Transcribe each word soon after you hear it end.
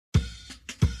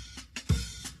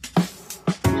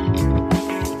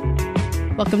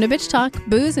Welcome to Bitch Talk,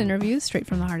 booze interviews straight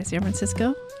from the heart of San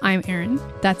Francisco. I'm Erin.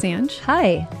 That's Ange.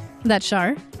 Hi. That's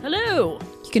Shar. Hello.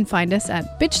 You can find us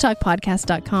at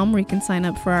bitchtalkpodcast.com, where you can sign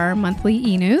up for our monthly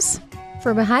e-news.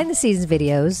 For behind-the-scenes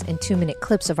videos and 2-minute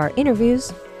clips of our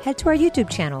interviews, head to our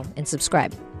YouTube channel and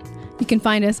subscribe. You can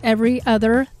find us every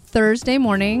other Thursday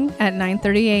morning at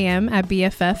 9:30 a.m. at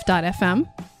bff.fm.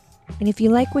 And if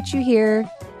you like what you hear,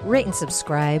 rate and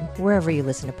subscribe wherever you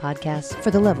listen to podcasts.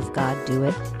 For the love of God, do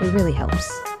it. It really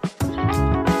helps.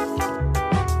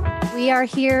 We are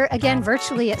here again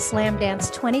virtually at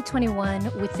Slamdance 2021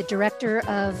 with the director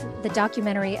of the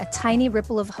documentary A Tiny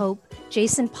Ripple of Hope,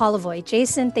 Jason Polivoy.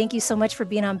 Jason, thank you so much for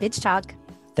being on Bitch Talk.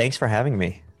 Thanks for having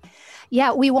me.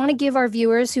 Yeah, we want to give our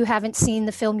viewers who haven't seen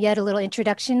the film yet a little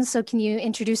introduction. So can you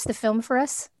introduce the film for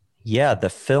us? Yeah, the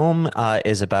film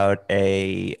is about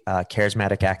a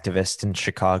charismatic activist in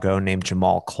Chicago named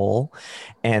Jamal Cole,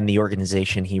 and the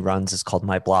organization he runs is called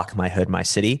My Block, My Hood, My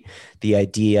City. The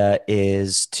idea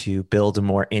is to build a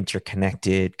more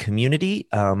interconnected community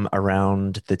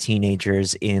around the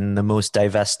teenagers in the most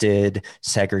divested,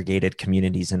 segregated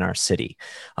communities in our city.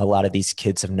 A lot of these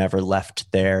kids have never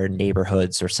left their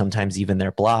neighborhoods or sometimes even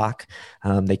their block.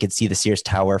 They could see the Sears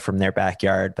Tower from their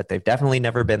backyard, but they've definitely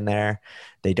never been there.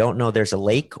 They don't know there's a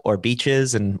lake or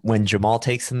beaches. And when Jamal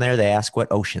takes them there, they ask what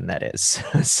ocean that is.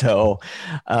 So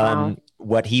Wow.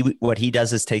 what he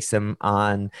does is takes them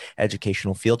on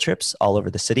educational field trips all over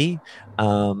the city.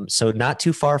 So not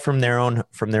too far from their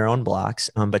own blocks,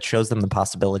 but shows them the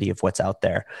possibility of what's out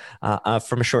there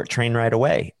from a short train ride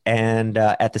away. And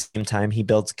at the same time, he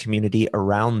builds community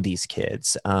around these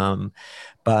kids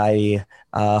by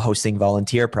hosting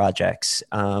volunteer projects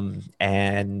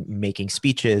and making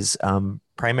speeches,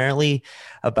 primarily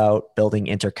about building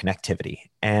interconnectivity.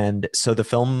 And so the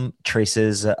film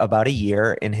traces about a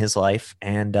year in his life,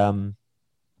 and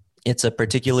it's a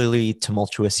particularly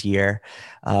tumultuous year.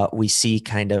 We see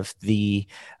kind of the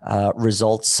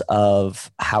results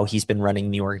of how he's been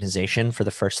running the organization for the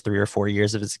first 3 or 4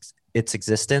 years of its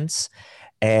existence,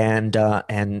 and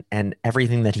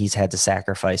everything that he's had to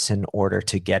sacrifice in order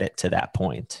to get it to that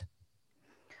point.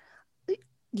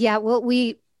 Yeah, well,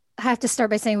 we have to start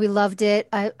by saying we loved it.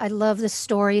 I love the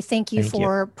story. Thank you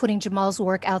for putting Jamal's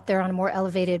work out there on a more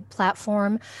elevated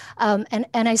platform. And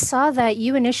I saw that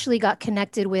you initially got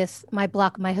connected with My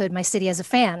Block, My Hood, My City as a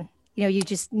fan. You know, you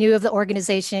just knew of the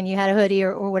organization, you had a hoodie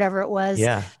or whatever it was.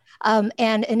 Yeah.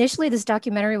 And initially this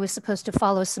documentary was supposed to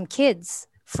follow some kids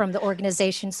from the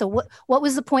organization. So what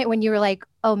was the point when you were like,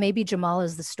 oh, maybe Jamal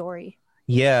is the story?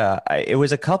 Yeah, it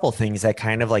was a couple things that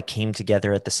kind of like came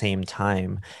together at the same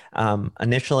time.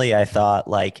 Initially, I thought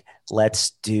like,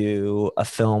 let's do a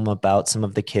film about some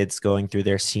of the kids going through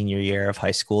their senior year of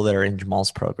high school that are in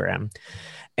Jamal's program.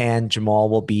 And Jamal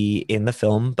will be in the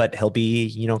film, but he'll be,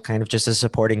 you know, kind of just a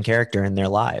supporting character in their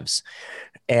lives.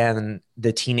 And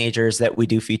the teenagers that we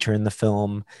do feature in the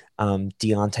film,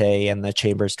 Deontay and the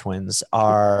Chambers twins,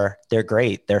 they're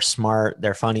great. They're smart,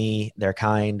 they're funny, they're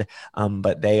kind,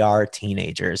 but they are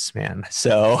teenagers, man.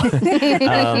 So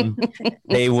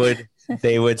they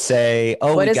would say,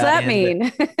 oh, what does that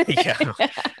mean?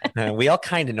 Yeah. We all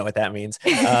kind of know what that means.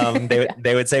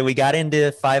 They would say, we got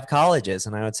into 5 colleges.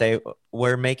 And I would say,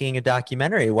 we're making a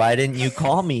documentary. Why didn't you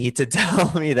call me to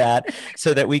tell me that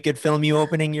so that we could film you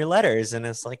opening your letters? And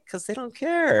it's like, because they don't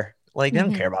care. Like, they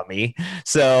don't care about me.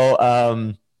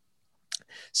 So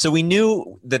we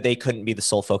knew that they couldn't be the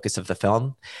sole focus of the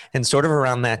film. And sort of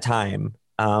around that time,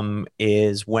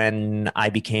 is when I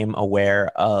became aware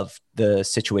of the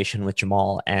situation with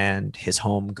Jamal and his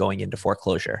home going into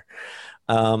foreclosure.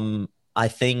 I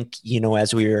think, you know,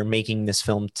 as we were making this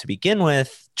film to begin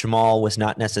with, Jamal was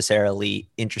not necessarily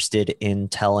interested in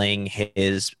telling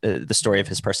the story of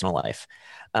his personal life.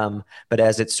 But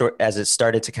as it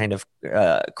started to kind of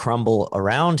crumble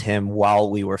around him while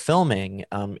we were filming,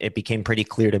 it became pretty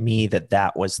clear to me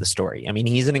that was the story. I mean,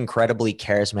 he's an incredibly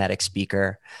charismatic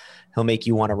speaker. He'll make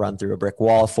you want to run through a brick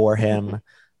wall for him.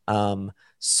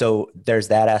 So there's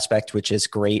that aspect, which is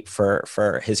great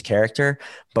for his character.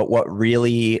 But what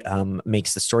really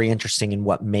makes the story interesting and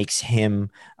what makes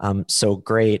him so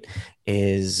great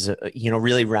is, you know,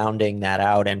 really rounding that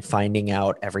out and finding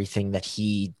out everything that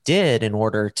he did in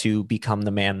order to become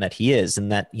the man that he is.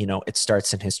 And that, you know, it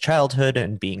starts in his childhood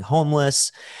and being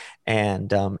homeless. And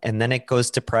then it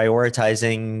goes to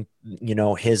prioritizing, you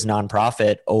know, his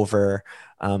nonprofit over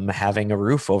having a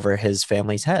roof over his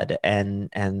family's head and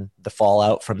the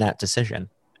fallout from that decision.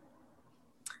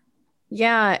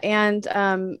 Yeah.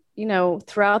 And, you know,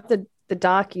 throughout the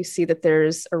doc, you see that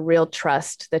there's a real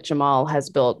trust that Jamal has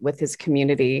built with his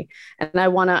community. And I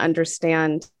want to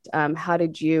understand, how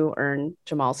did you earn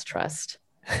Jamal's trust?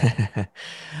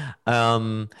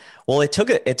 um, well, it took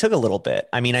a little bit.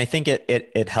 I mean, I think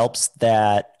it helps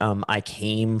that I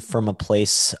came from a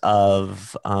place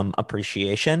of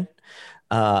appreciation.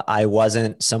 I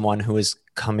wasn't someone who was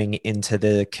coming into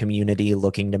the community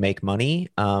looking to make money.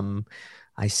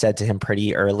 I said to him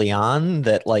pretty early on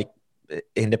that like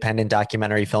independent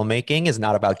documentary filmmaking is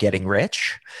not about getting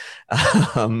rich.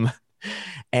 Um,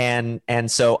 and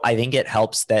so I think it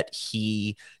helps that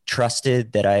he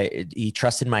trusted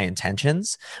my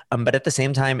intentions, but at the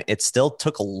same time it still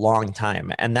took a long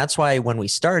time, and that's why when we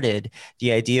started,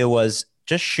 the idea was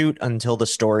just shoot until the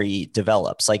story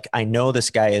develops. Like, I know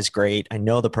this guy is great, I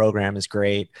know the program is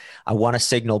great, I want to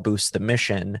signal boost the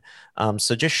mission,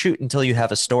 so just shoot until you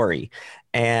have a story.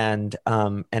 And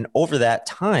over that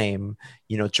time,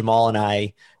 Jamal and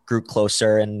I grew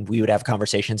closer, and we would have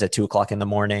conversations at 2 o'clock in the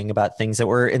morning about things that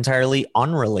were entirely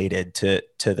unrelated to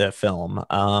the film.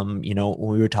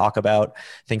 We would talk about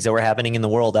things that were happening in the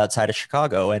world outside of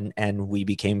Chicago, and we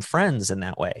became friends in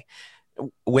that way.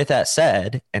 With that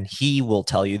said, and he will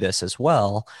tell you this as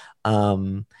well,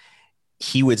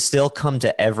 he would still come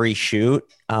to every shoot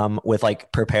with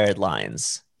like prepared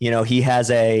lines. He has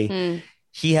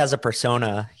a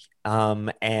persona,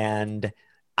 and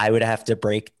I would have to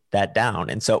break that down.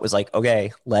 And so it was like,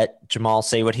 okay, let Jamal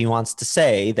say what he wants to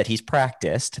say, that he's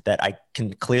practiced, that I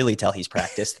can clearly tell he's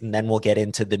practiced, and then we'll get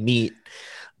into the meat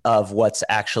of what's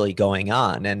actually going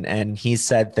on. And he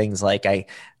said things like,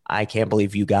 I can't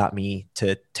believe you got me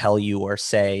to tell you or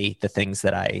say the things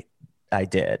that I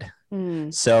did.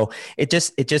 So it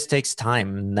just takes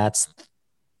time. And that's,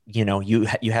 you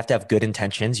have to have good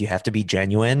intentions. You have to be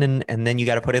genuine, and then you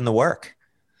got to put in the work.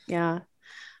 Yeah.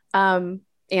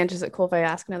 Ange, is it cool if I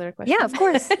ask another question? Yeah, of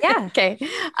course. Yeah. Okay.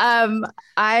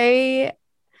 I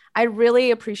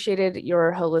really appreciated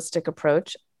your holistic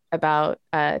approach about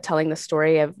telling the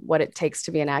story of what it takes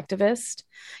to be an activist.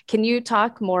 Can you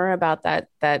talk more about that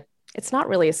it's not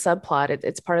really a subplot,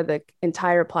 it's part of the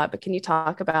entire plot, but can you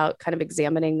talk about kind of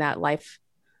examining that life?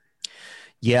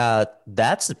 Yeah,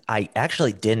 I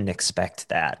actually didn't expect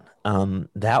that.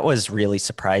 That was really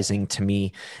surprising to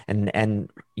me. And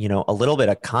a little bit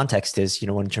of context is,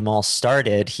 when Jamal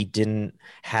started, he didn't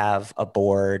have a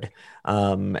board,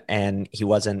 and he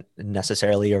wasn't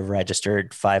necessarily a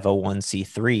registered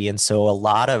 501c3. And so a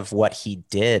lot of what he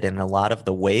did and a lot of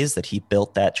the ways that he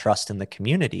built that trust in the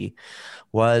community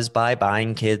was by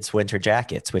buying kids winter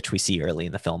jackets, which we see early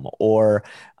in the film, or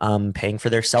paying for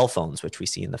their cell phones, which we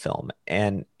see in the film.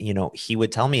 And, he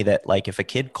would tell me that, like, if a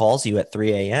kid calls you at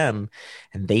 3 a.m.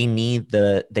 and they need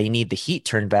the heat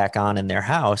turned back on in their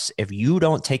house, if you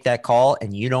don't take that call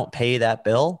and you don't pay that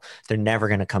bill, they're never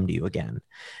going to come to you again.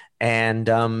 And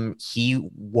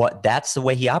that's the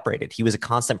way he operated. He was a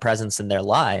constant presence in their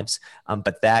lives,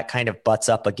 but that kind of butts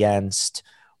up against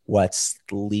what's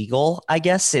legal, I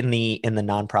guess, in the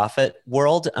nonprofit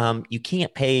world. You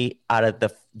can't pay out of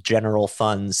the general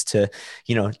funds to,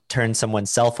 turn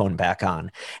someone's cell phone back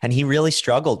on. And he really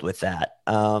struggled with that.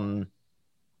 And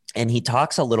he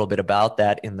talks a little bit about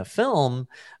that in the film.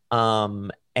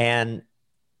 And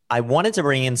I wanted to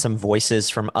bring in some voices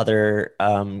from other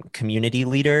community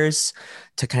leaders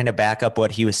to kind of back up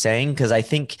what he was saying, because I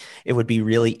think it would be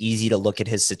really easy to look at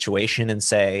his situation and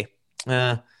say,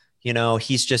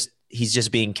 he's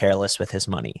just being careless with his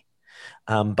money.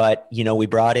 But we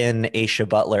brought in Aisha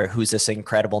Butler, who's this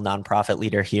incredible nonprofit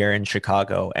leader here in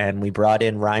Chicago, and we brought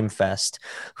in Rhymefest,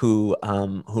 who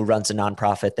runs a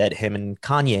nonprofit that him and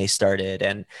Kanye started,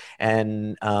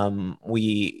 and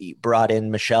we brought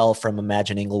in Michelle from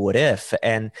Imagining What If,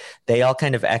 and they all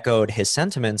kind of echoed his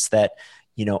sentiments that,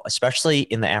 especially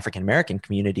in the African American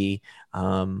community,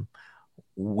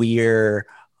 we're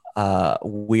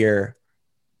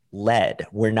led.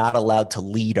 We're not allowed to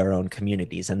lead our own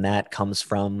communities. And that comes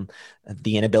from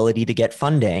the inability to get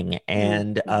funding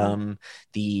and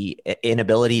the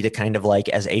inability to kind of, like,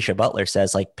 as Aisha Butler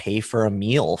says, like, pay for a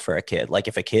meal for a kid. Like,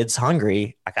 if a kid's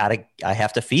hungry, I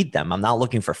have to feed them. I'm not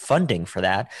looking for funding for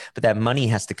that, but that money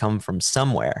has to come from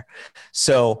somewhere.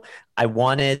 So I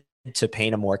wanted to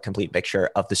paint a more complete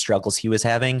picture of the struggles he was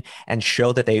having and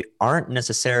show that they aren't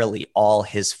necessarily all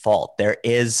his fault. There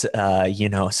is,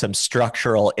 some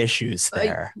structural issues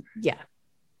there. Yeah,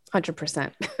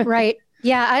 100%. Right.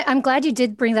 Yeah, I'm glad you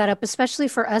did bring that up, especially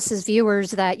for us as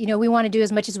viewers, that, we want to do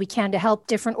as much as we can to help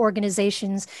different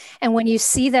organizations. And when you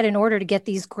see that in order to get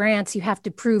these grants, you have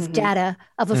to prove data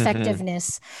of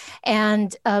effectiveness.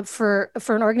 And for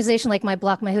an organization like My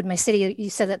Block, My Hood, My City,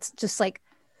 you said that's just like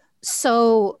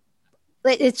so...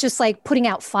 It's just like putting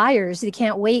out fires. You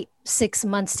can't wait 6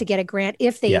 months to get a grant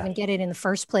if they Yeah. even get it in the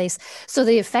first place. So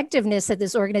the effectiveness that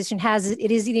this organization has,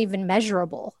 it isn't even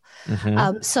measurable.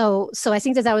 Mhm. So I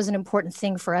think that was an important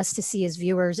thing for us to see as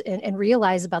viewers and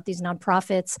realize about these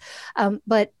nonprofits.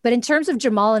 But in terms of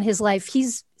Jamal and his life,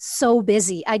 he's so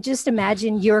busy. I just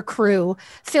imagine your crew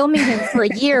filming him for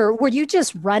a year. Were you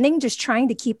just running, just trying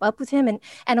to keep up with him?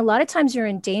 And a lot of times you're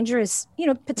in dangerous,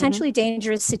 potentially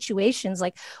dangerous situations.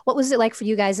 Like, what was it like for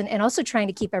you guys? And also trying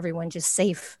to keep everyone just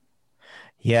safe.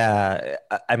 Yeah,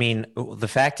 I mean, the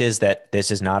fact is that this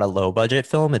is not a low budget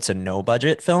film, it's a no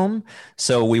budget film.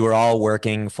 So we were all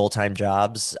working full-time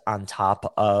jobs on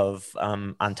top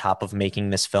of making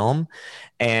this film.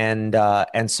 And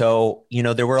so,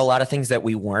 there were a lot of things that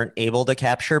we weren't able to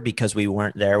capture because we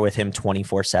weren't there with him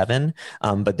 24/7.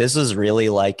 But this is really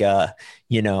like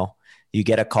you know, you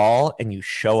get a call and you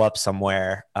show up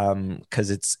somewhere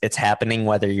because it's happening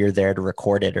whether you're there to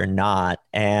record it or not.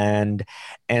 And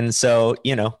so,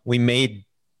 we made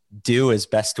do as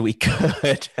best we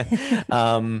could.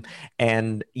 And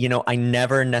I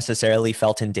never necessarily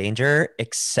felt in danger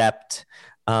except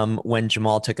when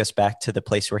Jamal took us back to the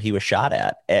place where he was shot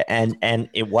at. And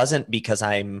it wasn't because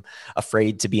I'm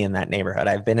afraid to be in that neighborhood.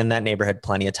 I've been in that neighborhood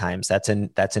plenty of times. That's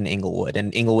in Inglewood,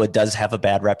 and Inglewood does have a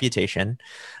bad reputation.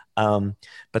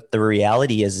 But the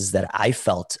reality is that I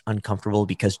felt uncomfortable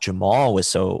because Jamal was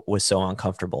so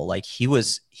uncomfortable. Like he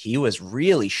was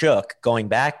really shook going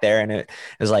back there. And it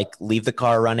was like, leave the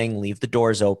car running, leave the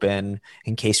doors open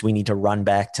in case we need to run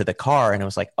back to the car. And it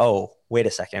was like, oh, wait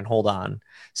a second, hold on.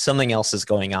 Something else is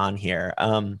going on here.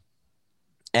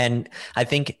 And I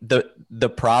think the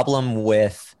problem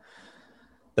with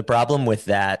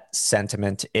that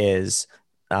sentiment is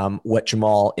what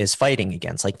Jamal is fighting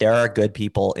against. Like, there are good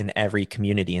people in every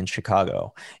community in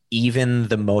Chicago, even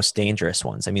the most dangerous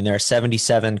ones. I mean, there are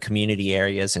 77 community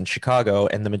areas in Chicago,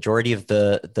 and the majority of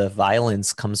the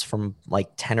violence comes from like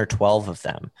 10 or 12 of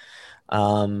them.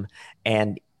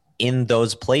 And in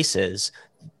those places,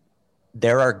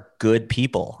 there are good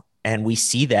people. And we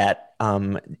see that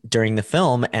during the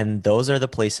film, and those are the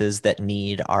places that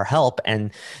need our help.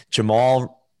 And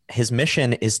Jamal, his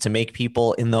mission is to make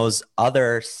people in those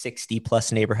other 60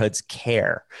 plus neighborhoods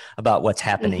care about what's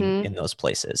happening in those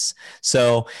places.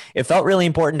 So it felt really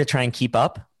important to try and keep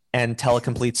up and tell a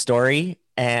complete story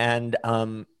and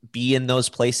be in those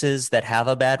places that have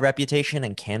a bad reputation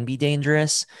and can be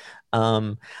dangerous.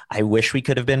 I wish we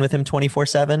could have been with him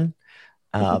 24/7.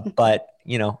 But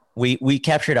we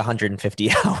captured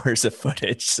 150 hours of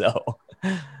footage. So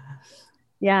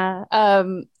yeah.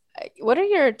 What are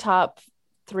your top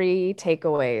 3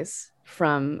 takeaways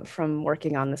from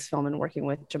working on this film and working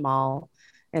with Jamal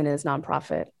and his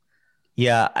nonprofit?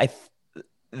 Yeah,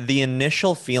 the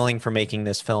initial feeling for making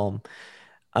this film,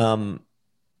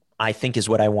 I think is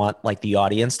what I want like the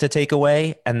audience to take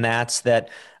away. And that's that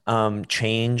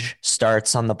change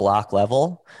starts on the block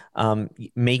level.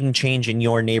 Making change in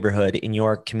your neighborhood, in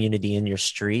your community, in your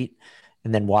street,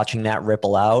 and then watching that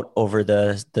ripple out over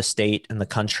the state and the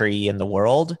country and the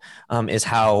world is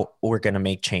how we're going to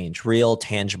make change, real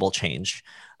tangible change.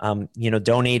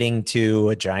 Donating to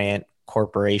a giant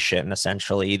corporation,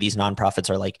 essentially, these nonprofits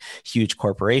are like huge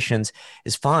corporations,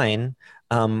 is fine.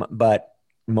 But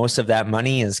most of that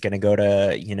money is going to go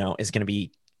to, is going to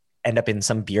end up in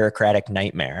some bureaucratic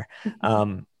nightmare.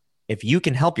 If you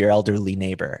can help your elderly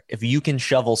neighbor, if you can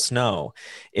shovel snow,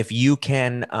 if you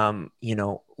can,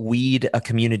 weed a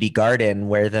community garden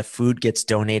where the food gets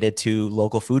donated to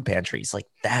local food pantries, like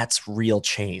that's real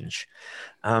change.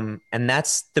 And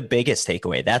that's the biggest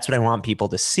takeaway. That's what I want people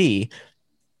to see.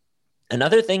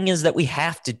 Another thing is that we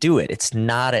have to do it. It's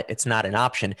not an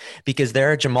option because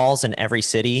there are Jamals in every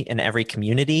city, in every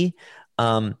community,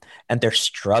 and they're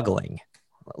struggling.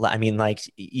 I mean, like,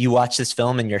 you watch this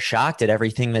film and you're shocked at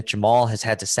everything that Jamal has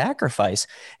had to sacrifice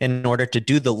in order to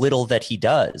do the little that he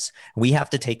does. We have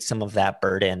to take some of that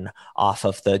burden off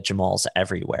of the Jamals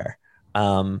everywhere.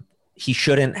 He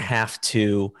shouldn't have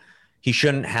to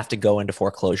go into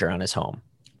foreclosure on his home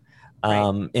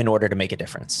in order to make a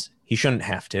difference. He shouldn't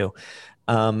have to.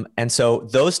 And so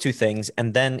those two things.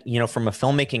 And then, from a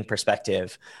filmmaking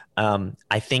perspective,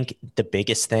 I think the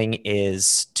biggest thing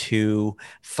is to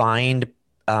find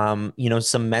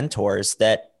some mentors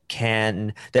that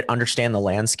understand the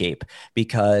landscape,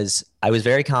 because I was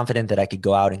very confident that I could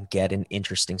go out and get an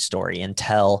interesting story and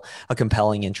tell a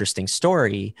compelling, interesting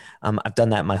story. I've done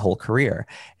that my whole career.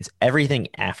 It's everything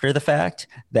after the fact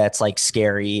that's like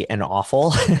scary and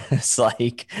awful. It's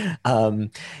like,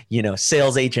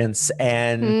 sales agents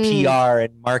and PR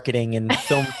and marketing and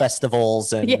film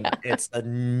festivals. And it's a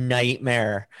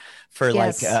nightmare for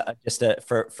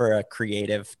for a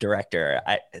creative director.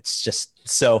 It's just,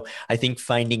 so I think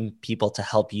finding people to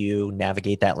help you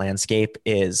navigate that landscape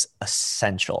is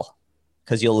essential,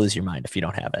 because you'll lose your mind if you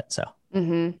don't have it.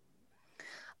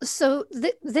 So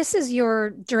this is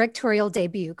your directorial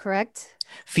debut, correct?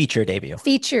 Feature debut.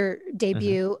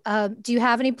 Do you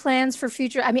have any plans for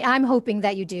future? I mean, I'm hoping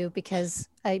that you do, because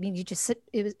I mean,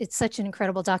 it's such an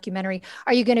incredible documentary.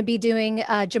 Are you going to be doing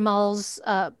Jamal's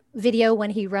video when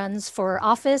he runs for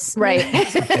office? Right.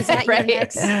 Is that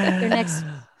your next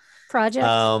project?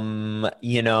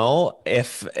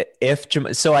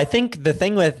 So I think the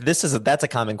thing with this that's a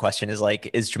common question, is like,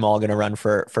 is Jamal going to run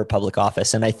for public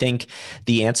office? And I think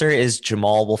the answer is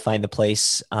Jamal will find the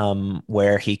place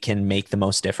where he can make the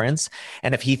most difference.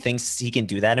 And if he thinks he can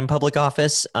do that in public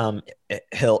office,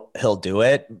 he'll do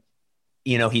it.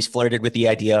 He's flirted with the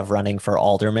idea of running for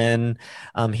alderman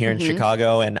here in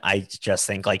Chicago. And I just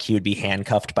think like he would be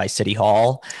handcuffed by City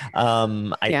Hall.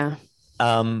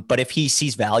 But if he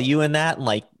sees value in that and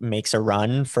like makes a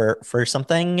run for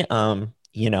something, I'll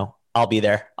be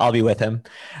there. I'll be with him.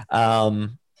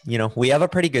 We have a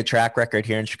pretty good track record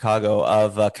here in Chicago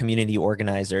of community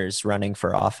organizers running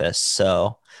for office.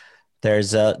 So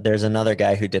there's another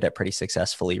guy who did it pretty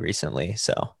successfully recently.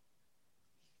 So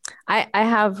I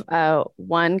have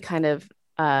one kind of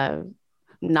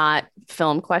not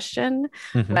film question,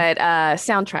 but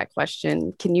soundtrack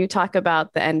question. Can you talk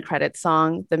about the end credit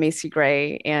song, the Macy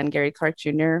Gray and Gary Clark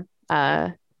Jr.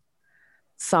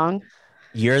 Song?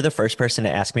 You're the first person to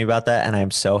ask me about that, and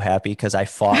I'm so happy, because I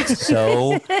fought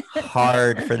so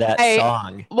hard for that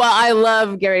song. Well, I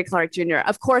love Gary Clark Jr.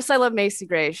 Of course, I love Macy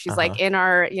Gray. She's like in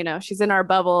our, she's in our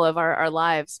bubble of our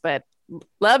lives, but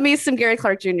love me some Gary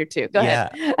Clark Jr. too. Go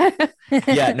ahead.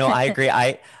 Yeah, no, I agree.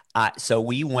 So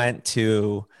we went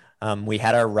to, we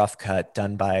had our rough cut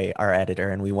done by our editor,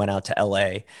 and we went out to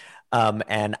LA.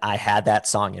 And I had that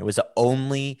song. It was the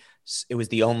only,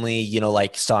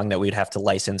 song that we'd have to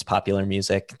license, popular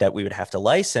music that we would have to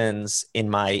license in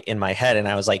my head. And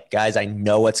I was like, guys, I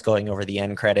know what's going over the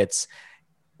end credits.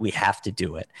 We have to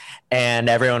do it. And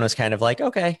everyone was kind of like,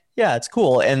 okay, yeah, it's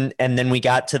cool. And then we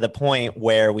got to the point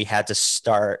where we had to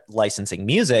start licensing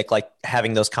music, like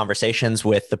having those conversations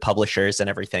with the publishers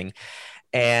and everything.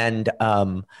 And,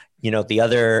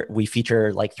 we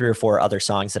feature like 3 or 4 other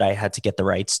songs that I had to get the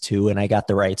rights to, and I got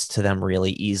the rights to them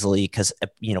really easily because,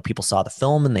 people saw the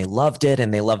film and they loved it,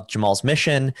 and they loved Jamal's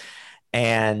mission.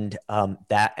 And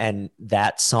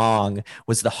that song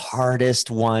was the hardest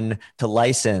one to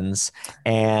license.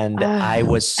 And I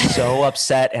was so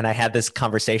upset. And I had this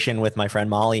conversation with my friend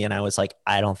Molly, and I was like,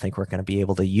 I don't think we're going to be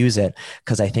able to use it,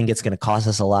 because I think it's going to cost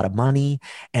us a lot of money.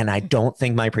 And I don't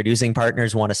think my producing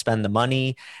partners want to spend the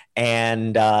money.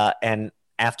 And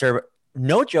after,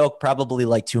 no joke, probably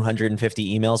like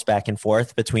 250 emails back and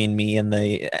forth between me and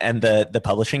the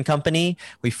publishing company,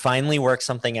 we finally worked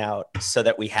something out so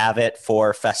that we have it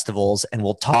for festivals, and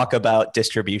we'll talk about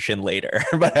distribution later.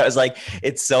 But I was like,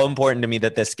 it's so important to me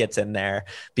that this gets in there,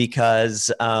 because,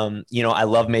 I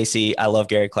love Macy, I love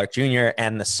Gary Clark Jr.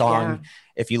 and the song.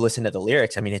 If you listen to the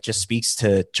lyrics, I mean, it just speaks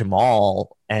to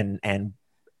Jamal and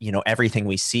everything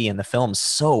we see in the film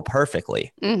so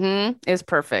perfectly. It's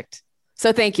perfect.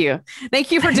 So thank you.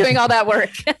 Thank you for doing all that work.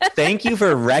 Thank you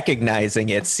for recognizing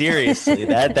it. Seriously,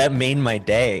 that made my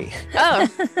day. Oh,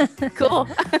 cool.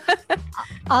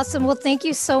 Awesome. Well, thank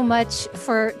you so much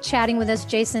for chatting with us,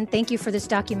 Jason. Thank you for this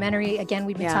documentary. Again,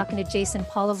 we've been talking to Jason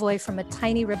Polavoy from A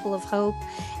Tiny Ripple of Hope,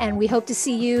 and we hope to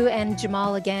see you and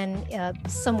Jamal again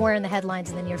somewhere in the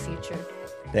headlines in the near future.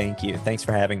 Thank you. Thanks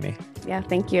for having me. Yeah,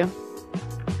 thank you.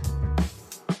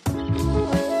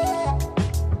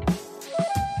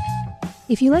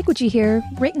 If you like what you hear,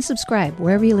 rate and subscribe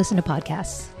wherever you listen to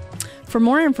podcasts. For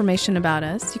more information about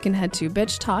us, you can head to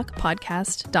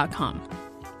bitchtalkpodcast.com.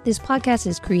 This podcast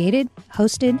is created,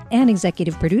 hosted, and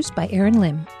executive produced by Aaron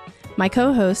Lim. My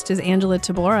co-host is Angela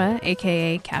Tabora,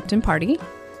 aka Captain Party.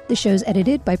 The show's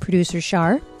edited by producer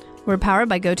Shar. We're powered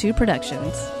by GoTo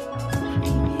Productions.